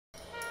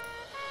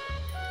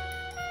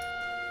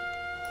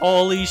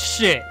Holy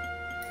shit.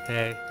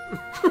 Hey.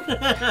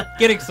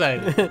 Get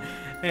excited.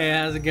 Hey,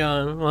 how's it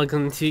going?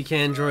 Welcome to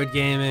Toucandroid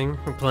Gaming.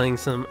 We're playing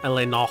some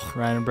Noire.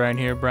 Ryan and Brian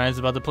here. Brian's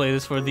about to play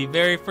this for the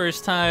very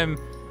first time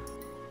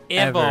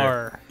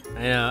ever.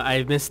 I know,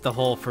 I missed the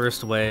whole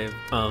first wave.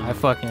 I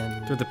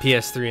fucking through the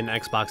PS3 and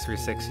Xbox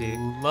 360.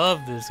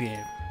 love this game.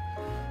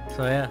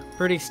 So yeah,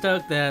 pretty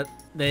stoked that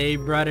they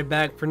brought it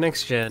back for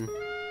next gen.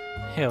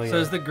 Hell yeah. So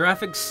is the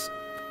graphics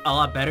a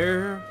lot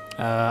better?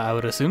 I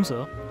would assume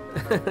so.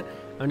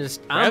 I'm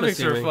Graphics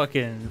assuming. are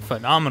fucking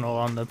phenomenal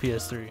on the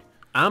PS3.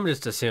 I'm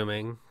just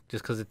assuming,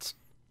 just because it's,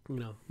 you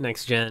know,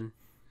 next gen.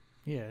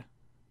 Yeah.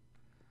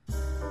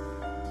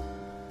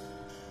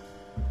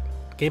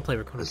 Gameplay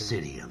recording. A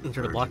city on the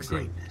Enter the verge block of scene.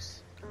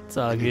 greatness. It's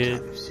all A new good.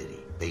 type of city,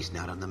 based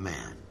not on the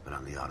man, but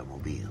on the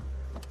automobile.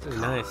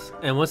 Nice.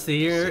 And what's the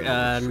year?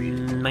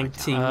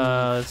 19.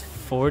 It's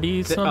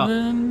 40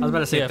 something. I was about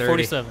to say yeah, 30.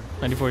 47.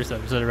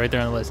 1947. So right there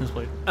on the license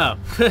plate. Oh,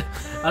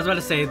 I was about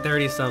to say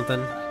 30 something.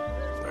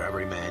 Where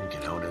every man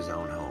can own his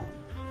own home,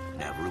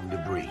 and have room to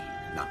breathe,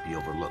 and not be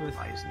overlooked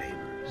by his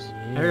neighbors.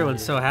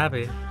 Everyone's so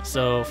happy.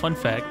 So, fun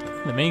fact: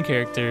 the main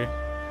character,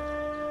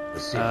 The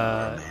city where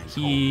a man's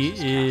he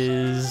home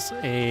is is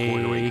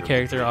a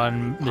character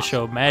on the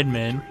show Mad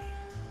Men,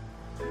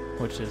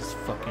 which is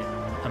fucking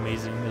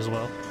amazing as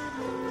well.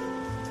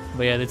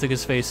 But yeah, they took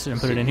his face and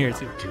put it in here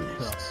too.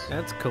 So,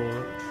 That's cool.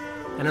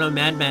 I don't know.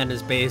 Madman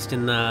is based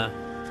in the.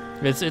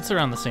 it's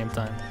around the same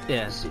time,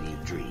 Yeah. The city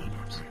of dreams.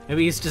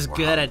 Maybe he's just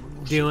good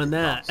at doing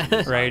that.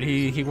 right?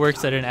 He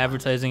works at an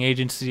advertising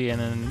agency and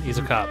then he's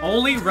a cop.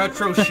 Only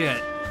retro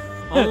shit.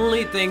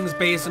 Only things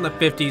based in the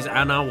 50s,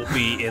 and I will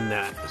be in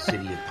that. The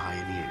city of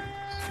pioneers.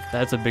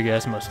 That's a big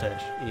ass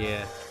mustache.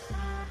 Yeah.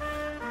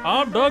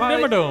 I'm Doug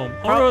Probably- Dimmadome.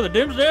 Oh, the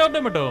Dimsdale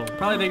Dimmadome.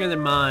 Probably bigger than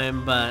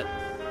mine, but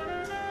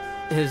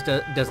his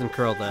doesn't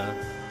curl though.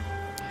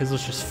 His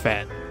was just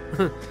fat.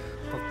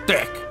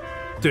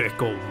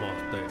 Thick old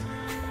mustache.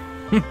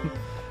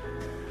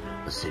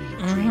 The city of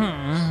Mm-hmm,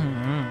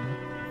 dreams.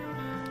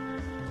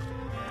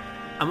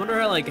 I wonder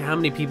how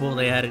many people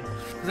they had.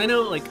 Because I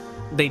know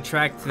they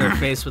tracked their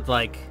face with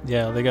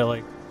Yeah, they got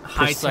like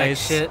high tech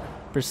shit.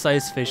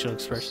 precise facial The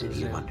expressions.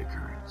 city of Yeah.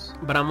 undercurrents.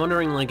 But I'm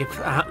wondering if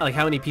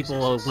how many people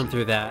went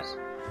through that.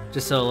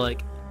 Just so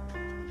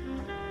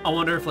I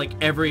wonder if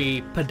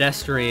every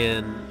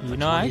pedestrian. You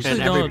know, I actually and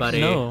don't everybody.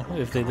 know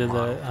if they did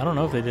that. I don't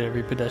know if they did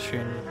every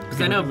pedestrian.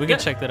 Because I know we can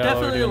check that out. while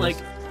we're Definitely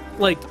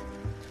doing this.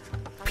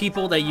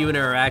 people that you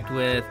interact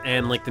with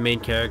and the main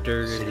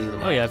characters. City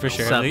of Oh yeah, for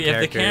sure. If the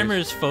Sub-characters.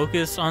 cameras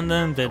focus on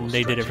them, then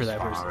they did it for Stretch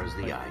that as far person.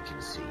 as the eye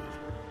can see.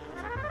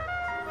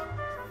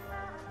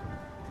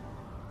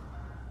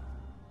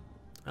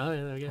 Oh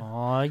yeah, there we go.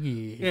 Oh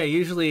yeah. Yeah,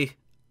 usually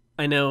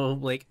I know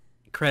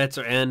credits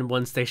are end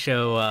once they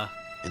show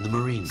In the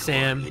Marine Corps,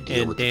 Sam you deal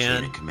and with the chain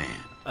Dan. of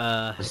command.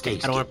 I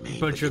Mistakes don't get want to made,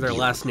 but butcher you their deal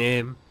last with them.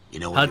 name. You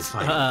know what Huds-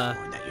 you're fighting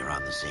for and that you're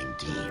on the same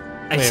team.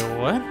 Wait,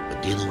 what?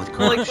 But dealing with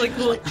Well, corruption is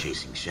well- like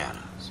chasing shadows.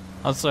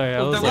 I'm sorry. I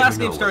Well, was their like, last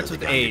name starts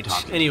with H.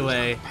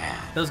 Anyway,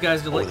 those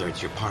guys are whether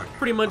it's your partner,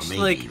 pretty much or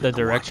maybe the even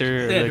director,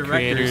 Yeah, or the directors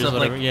creators, of,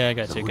 whatever. Yeah, I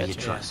got So you, who do got you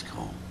you. trust,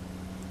 Cole?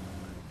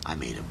 I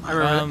made him I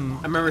my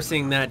remember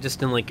seeing that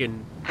just in Oh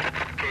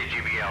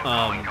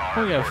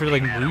yeah, for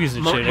movies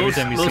and shit. Every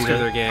time you most see of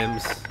their that.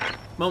 games.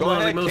 Go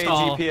ahead, Most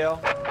all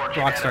KGPL.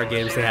 Rockstar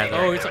games they have.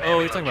 Oh, you're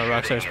talking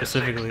about Rockstar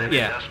specifically.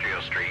 Yeah.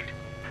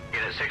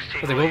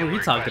 I was like, what were we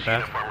talking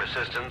about?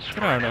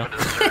 I don't know.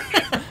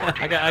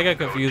 I got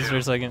confused for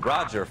a second.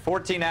 Roger,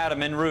 14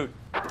 Adam en route.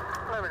 Okay,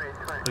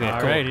 All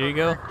cool. right, here you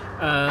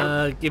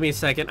go. Give me a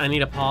second. I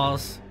need a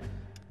pause.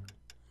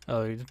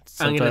 Oh, I'm gonna-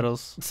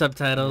 subtitles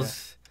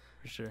Subtitles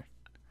for sure.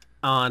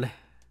 on.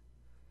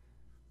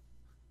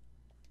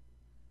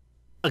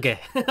 Okay.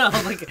 I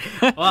was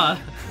like, wow.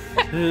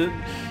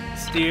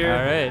 Steer. All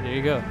right, there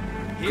you go.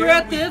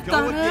 Grand Theft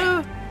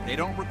Auto. They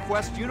don't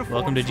request uniforms.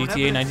 Welcome to whenever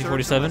GTA they serve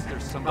 1947. unless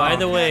there's some By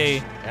the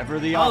way, ever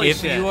the Holy if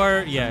shit. you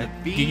are, yeah,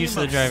 get used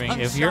to the driving.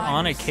 If you're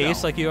on a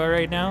case like you are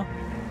right now,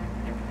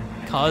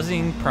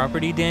 causing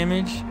property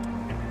damage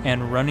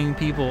and running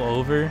people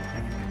over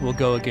will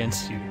go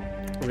against you.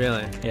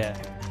 Really? Yeah,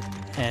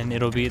 and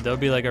there'll be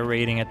a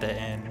rating at the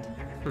end.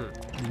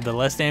 The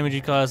less damage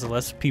you cause, the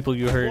less people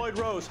you hurt, Floyd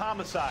Rose,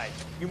 homicide.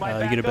 You might you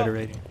back get a better up?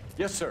 rating.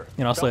 Yes, sir.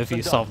 And also if you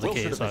Dump. solve the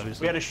Wilson case, Division.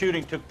 obviously. We had a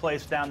shooting took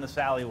place down this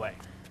alleyway.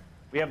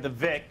 We have the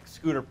Vic,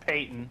 Scooter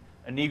Payton,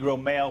 a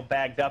Negro male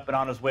bagged up and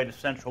on his way to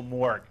Central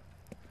Morgue.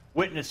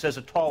 Witness says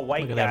a tall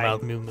white Look at that guy,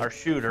 mouth movement. our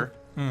shooter,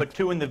 put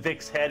two in the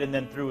Vic's head and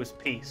then threw his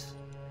piece.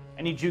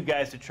 I need you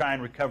guys to try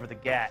and recover the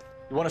gat.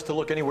 You want us to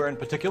look anywhere in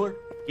particular?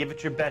 Give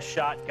it your best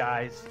shot,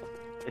 guys.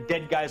 The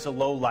dead guy's a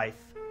lowlife.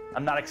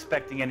 I'm not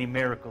expecting any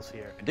miracles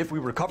here. And if we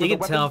recover You the can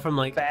weapon, tell from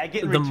Bag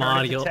it and the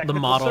return it to model, the technical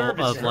model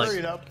services. of Hurry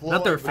it up,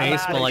 not their Floyd.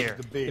 face, I'm but outta here.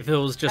 if it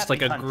was just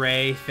Happy a hunting.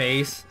 gray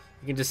face,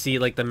 you can just see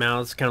the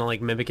mouths kind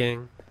of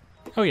mimicking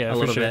Oh yeah, a for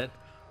little sure. bit.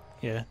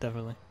 Yeah,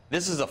 definitely.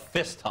 this is a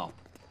fist hump.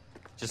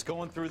 Just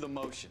going through the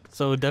motions.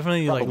 So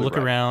definitely Probably look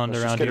right. around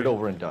Let's just get it here,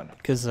 over and done.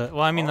 because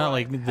well, I mean not All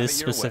right, this have it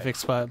your way. specific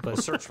spot, but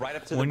We'll search right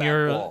up to when the back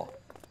you're wall.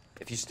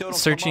 If you still don't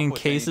searching come up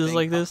with cases anything,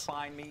 like come this,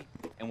 find me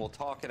and we'll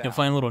talk it you'll out.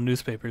 find little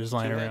newspapers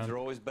lying Two heads around, are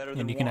always better and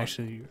than you can one.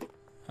 actually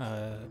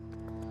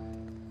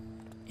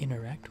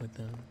interact with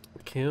them.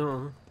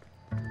 Cool.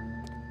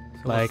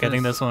 Like, I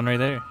think that's the one right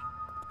there.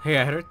 Hey,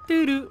 I heard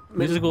doo-doo.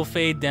 Music will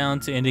fade down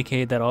to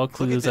indicate that all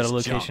clues at a this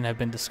location jump. have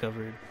been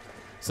discovered.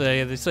 So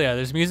yeah,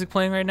 there's music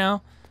playing right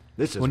now.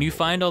 This is When you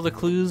find all the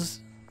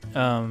clues,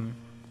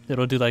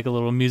 it'll do like a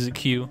little music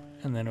cue,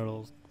 and then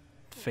it'll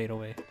fade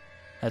away.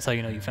 That's how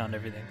you know you found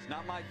everything. It's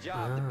not my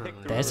job to pick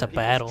through That's other a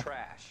people's battle.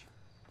 trash.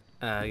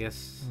 I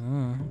guess.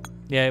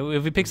 Yeah,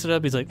 if he picks it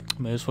up, he's like,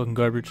 man, it's fucking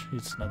garbage.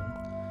 It's nothing.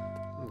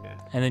 Okay.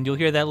 And then you'll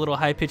hear that little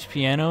high-pitched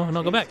piano, and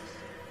I'll go back.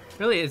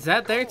 Really? Is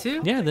that there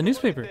too? Yeah, the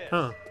newspaper.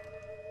 Huh.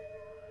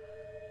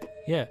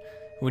 Yeah.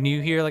 When you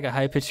hear like a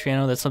high-pitched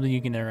piano, that's something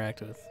you can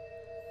interact with.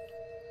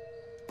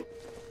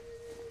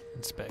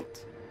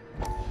 Inspect.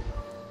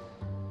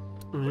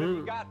 What have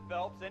you got,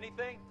 Phelps?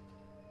 Anything?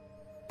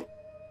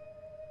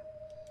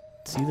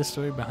 See the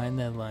story behind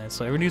that line.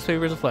 So every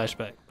newspaper is a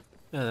flashback.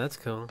 Oh, that's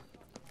cool.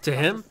 To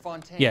him?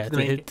 Yeah, To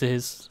make to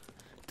his,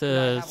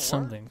 to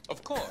something.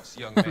 Of course,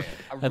 young man.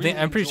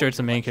 I'm pretty sure it's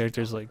the main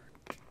character's like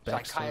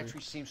backstory.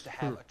 Psychiatry seems to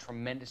have a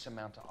tremendous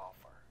amount to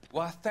offer.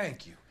 Why,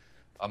 thank you.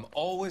 I'm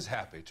always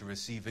happy to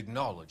receive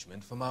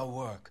acknowledgement for my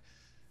work.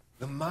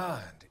 The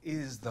mind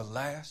is the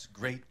last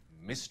great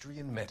mystery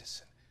in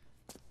medicine.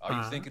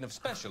 Are you thinking of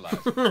specializing,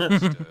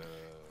 Mr.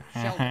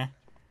 Sheldon.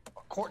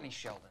 Courtney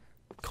Sheldon.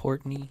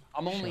 Courtney.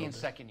 I'm only in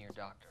second year,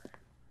 doctor.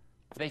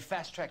 They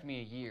fast-tracked me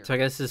a year So I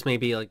guess this may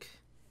be like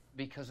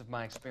because of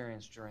my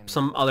experience during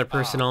some other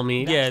person I'll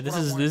meet. Yeah, That's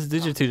what I wanted to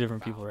these are talk two to you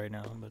different about. people right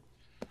now, but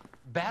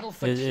battle it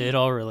fatigue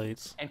all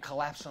relates. and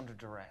collapse under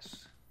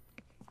duress.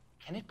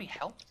 Can it be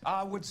helped?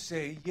 I would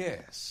say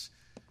yes,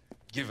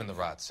 given the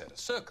right set of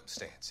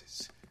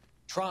circumstances.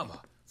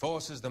 Trauma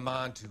forces the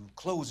mind to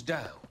close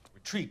down,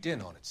 retreat in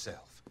on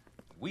itself.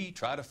 We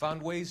try to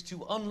find ways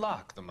to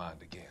unlock the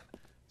mind again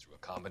through a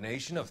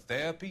combination of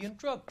therapy and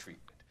drug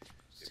treatment.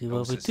 See,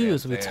 what we Hypnosis do and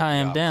is we therapy tie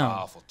 'em are down,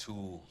 powerful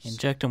tools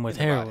inject 'em with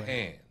in the right heroin.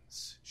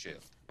 hands,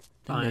 Sheldon.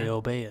 Then they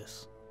obey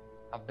us.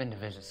 I've been to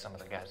visit some of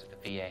the guys at the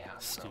VA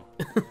hospital.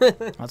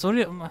 That's what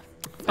it. I'm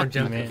Fuck you,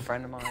 joking. A man.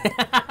 friend of mine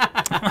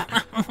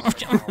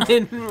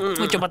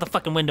Look about the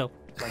fucking window.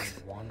 was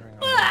wandering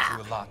We around.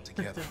 do a lot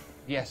together.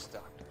 Yes,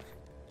 doctor.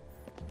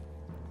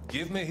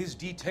 Give me his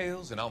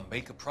details and I'll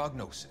make a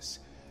prognosis.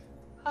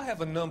 I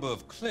have a number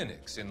of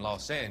clinics in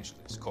Los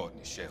Angeles,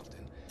 Courtney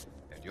Sheldon,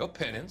 and your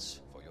penance,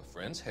 for your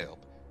friend's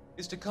help,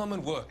 is to come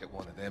and work at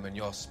one of them in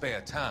your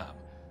spare time.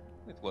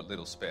 With what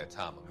little spare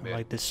time a I'm minute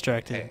like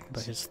distracted has.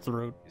 by his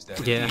throat. Is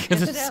that Yeah.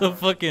 Because it's so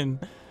fucking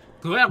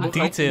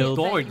detailed.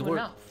 Thank you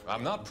enough.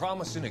 I'm not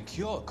promising a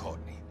cure,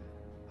 Courtney.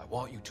 I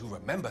want you to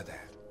remember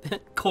that.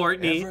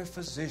 Courtney. Every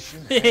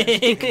physician has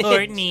patients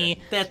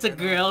Courtney. That's a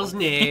girl's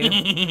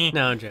name.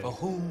 No, I'm for joking.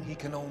 whom he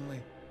can only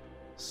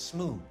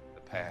smooth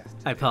the path.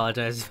 to I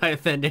apologize if I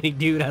offend any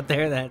dude out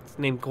there that's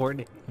named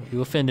Courtney.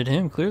 You offended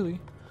him, clearly.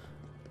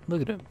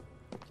 Look at him.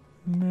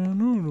 Man, I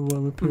don't know why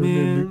my parents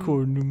named me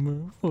Courtney,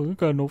 man. Fuck, I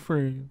got no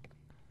friends.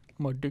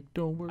 My dick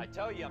don't work. I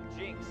tell you, I'm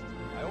jinxed.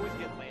 I always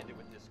get landed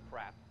with this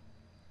crap.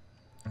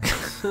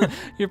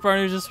 Your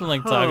partner's just been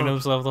like talking to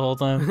himself the whole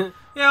time.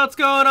 Yeah, what's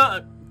going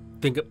on?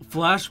 Think of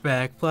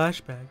flashback. I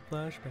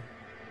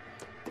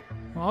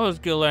always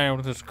get landed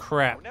with this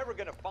crap. We're never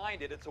gonna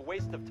find it. It's a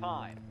waste of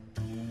time.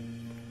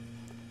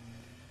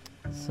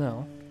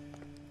 So,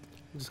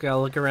 Just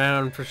gotta look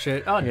around for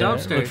shit. Oh, yeah,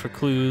 dumpster. look for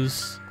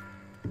clues.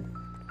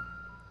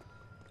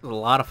 There's a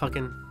lot of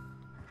fucking.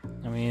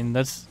 I mean,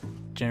 that's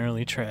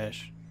generally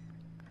trash.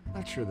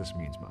 Not sure this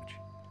means much.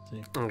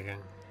 Okay.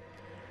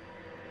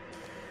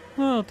 I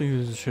don't think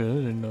this is shit. I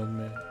didn't know,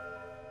 man.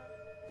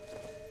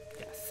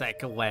 Yeah,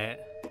 sack of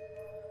wet.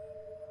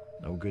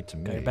 No good to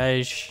me.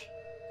 Garbage.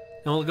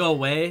 And we'll go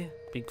away.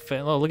 Big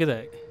fat. Oh, look at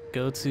that.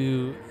 Go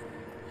to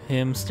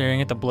him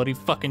staring at the bloody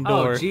fucking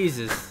door. Oh,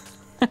 Jesus.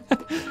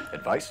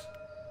 Advice?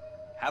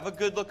 Have a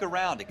good look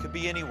around. It could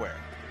be anywhere.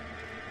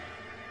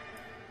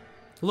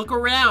 Look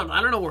around.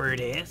 I don't know where it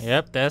is.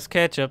 Yep, that's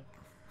ketchup.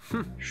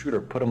 Shooter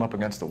put him up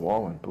against the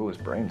wall and blew his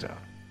brains out.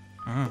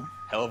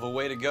 Hell of a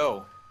way to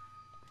go.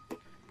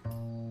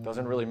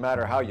 Doesn't really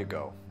matter how you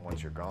go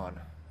once you're gone.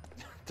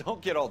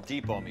 Don't get all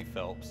deep on me,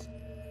 Phelps.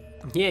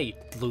 Yeah, you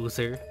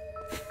loser.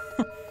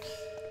 Oh,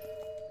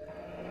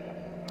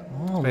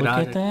 Right look on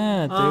at it.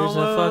 that. There's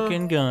a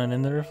fucking gun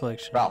in the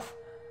reflection. Ralph,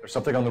 there's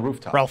something on the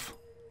rooftop. Ralph.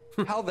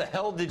 How the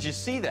hell did you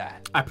see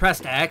that? I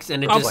pressed X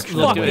and it I'm just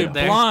looked fucking up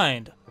there.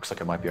 blind. Looks like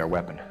it might be our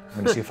weapon. I'm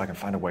gonna see if I can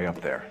find a way up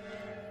there.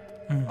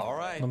 All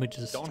right. Let me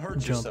just Don't hurt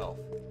jump. yourself.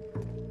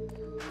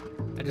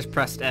 I just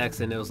pressed X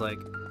and it was like.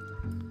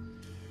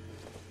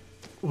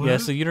 Yeah,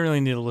 so you don't really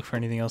need to look for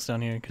anything else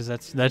down here because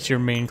that's your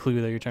main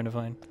clue that you're trying to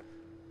find.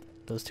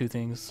 Those two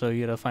things. So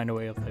you gotta find a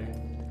way up there.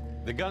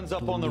 The gun's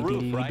up on the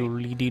roof, right? So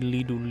we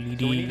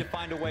need to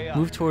find a way up.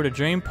 Move toward a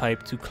drain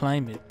pipe to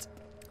climb it.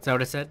 Is that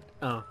what it said?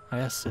 Oh.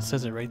 Yes, it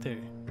says it right there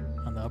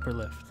on the upper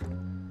left.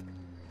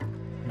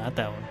 Not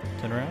that one.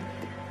 Turn around.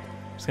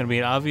 It's gonna be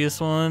an obvious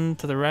one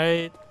to the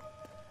right.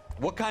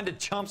 What kind of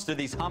chumps do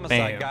these homicide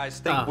Bam. guys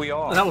think we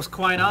are? That was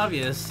quite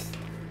obvious.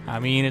 I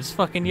mean, it's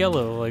fucking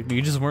yellow. Like,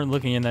 you just weren't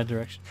looking in that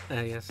direction.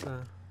 I guess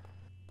so.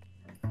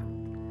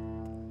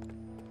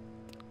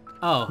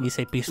 Oh. You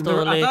say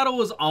pistole? I thought it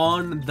was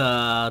on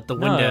the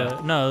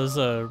window. No, it was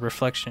a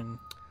reflection.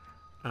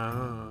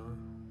 Oh.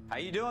 How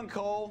you doing,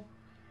 Cole?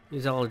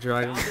 He's all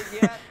driving. Found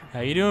it yet? How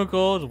you doing,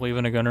 Cole? Just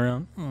waving a gun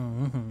around.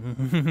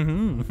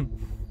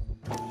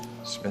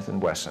 Smith &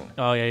 Wesson.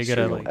 Oh, yeah, you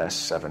gotta, serial like,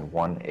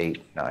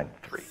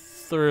 S71893.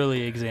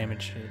 thoroughly examine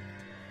shit.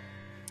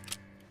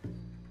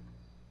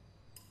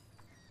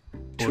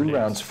 2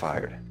 rounds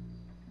fired.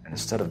 And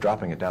instead of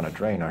dropping it down a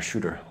drain, our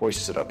shooter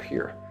hoists it up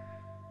here.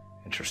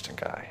 Interesting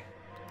guy.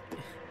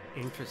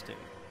 Interesting.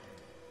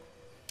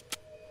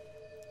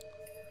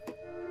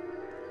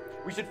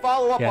 We should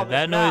follow up Yeah, on this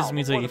that now noise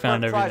means that before you the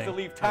found friend tries everything. to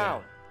leave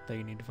town. That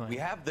you need to find. We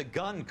have the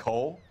gun,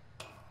 Cole.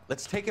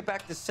 Let's take it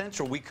back to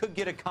Central. We could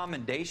get a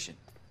commendation.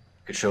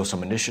 Could show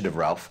some initiative,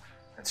 Ralph,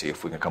 and see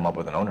if we can come up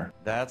with an owner.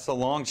 That's a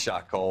long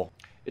shot, Cole.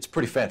 It's a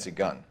pretty fancy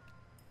gun.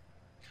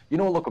 You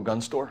know a local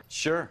gun store?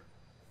 Sure.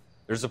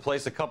 There's a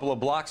place a couple of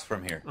blocks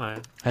from here. All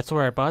right. That's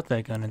where I bought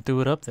that gun and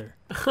threw it up there.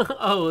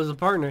 Oh, it was a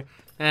partner.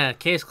 Yeah,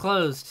 case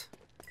closed.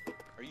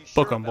 Are you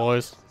Book 'em,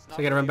 boys. So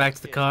I gotta run back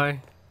to the car.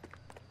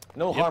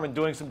 No harm in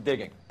doing some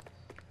digging.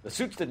 The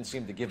suits didn't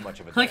seem to give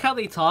much of a I like how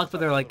they talk, but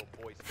they're like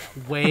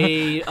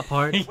way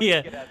apart.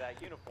 Yeah.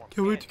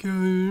 Can we get a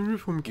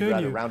uniform, You'd can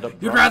rather you? round up You'd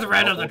drunks rather and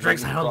round all up the old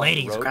drinks ladies and old across the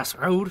ladies road? across the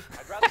road.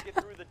 I'd rather get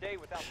through the day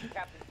without the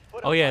captain's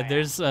foot Oh on yeah, my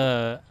there's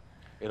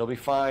It'll be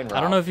fine, Ralph.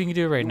 I don't know if you can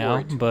do it right You now,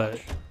 worry too but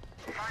much.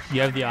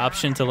 you have the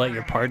option to let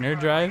your partner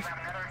drive,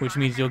 which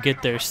means you'll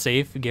get there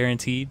safe,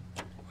 guaranteed,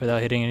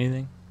 without hitting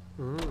anything.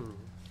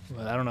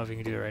 But I don't know if you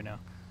can do it right now.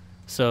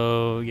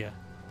 So yeah,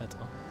 that's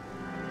all.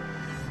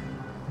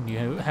 You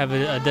have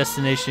a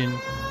destination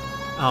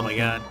Oh my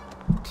god.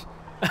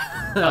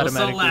 That was so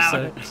automatically loud.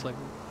 set. It's like,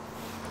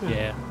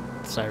 yeah,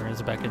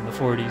 sirens back in the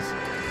 40s.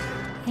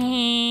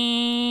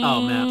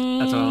 Oh, map.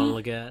 That's what I want to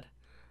look at.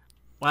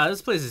 Wow,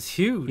 this place is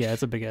huge. Yeah,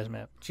 it's a big ass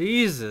map.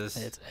 Jesus.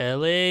 It's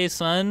LA,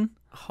 son.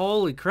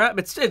 Holy crap.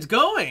 It's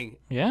going.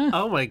 Yeah.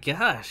 Oh my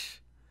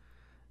gosh.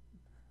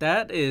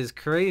 That is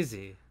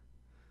crazy.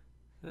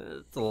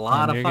 It's a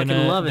lot And of you're fucking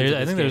gonna- love into I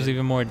this think there's game.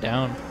 even more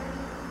down.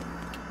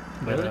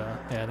 But Really?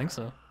 yeah, I think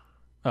so.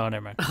 Oh,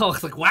 never mind. Oh,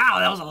 it's like, wow,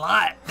 that was a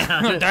lot.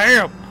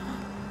 Damn.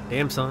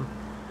 Damn, son.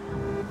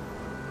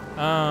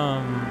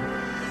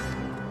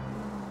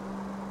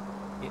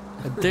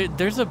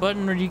 There's a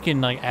button where you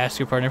can like ask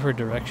your partner for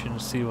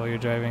directions, see while you're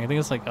driving. I think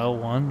it's like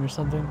L1 or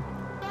something.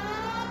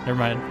 Never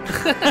mind.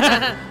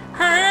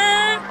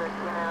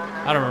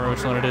 I don't remember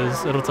which one it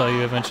is. It'll tell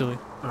you eventually.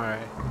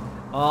 Alright.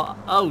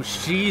 Oh,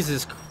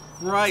 Jesus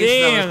Christ.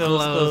 Damn, that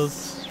was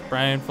close. close.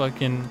 Brian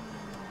fucking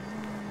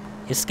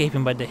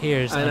escaping by the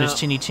hairs I on his know.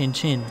 chinny chin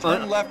chin.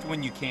 Turn left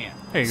when you can.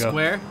 There you go.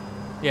 Square?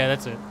 Yeah,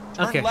 that's it.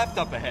 Turn Okay. left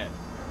up ahead.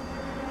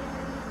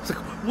 It's like,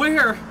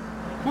 where?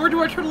 Where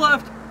do I turn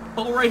left?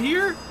 Oh, right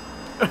here?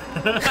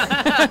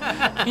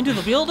 Into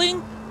the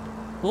building?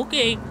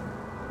 Okay.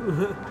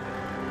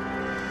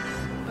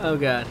 Oh,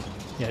 God.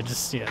 Yeah,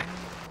 just, yeah.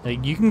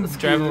 Like, you can drive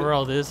do it. over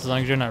all this as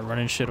long as you're not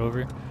running shit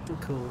over.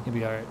 Cool. You'll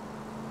be alright.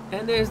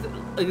 And there's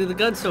the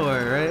gun store,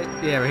 right?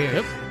 Yeah, right here.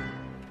 Yep.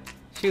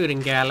 Shooting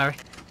gallery.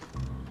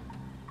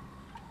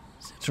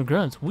 Central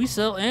Guns. We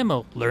sell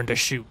ammo. Learn to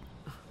shoot.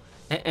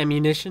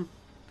 Ammunition?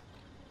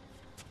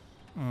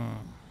 Well,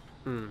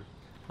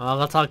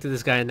 I'll talk to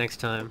this guy next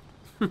time.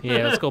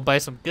 Yeah, let's go buy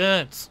some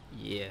guns.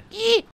 Yeah.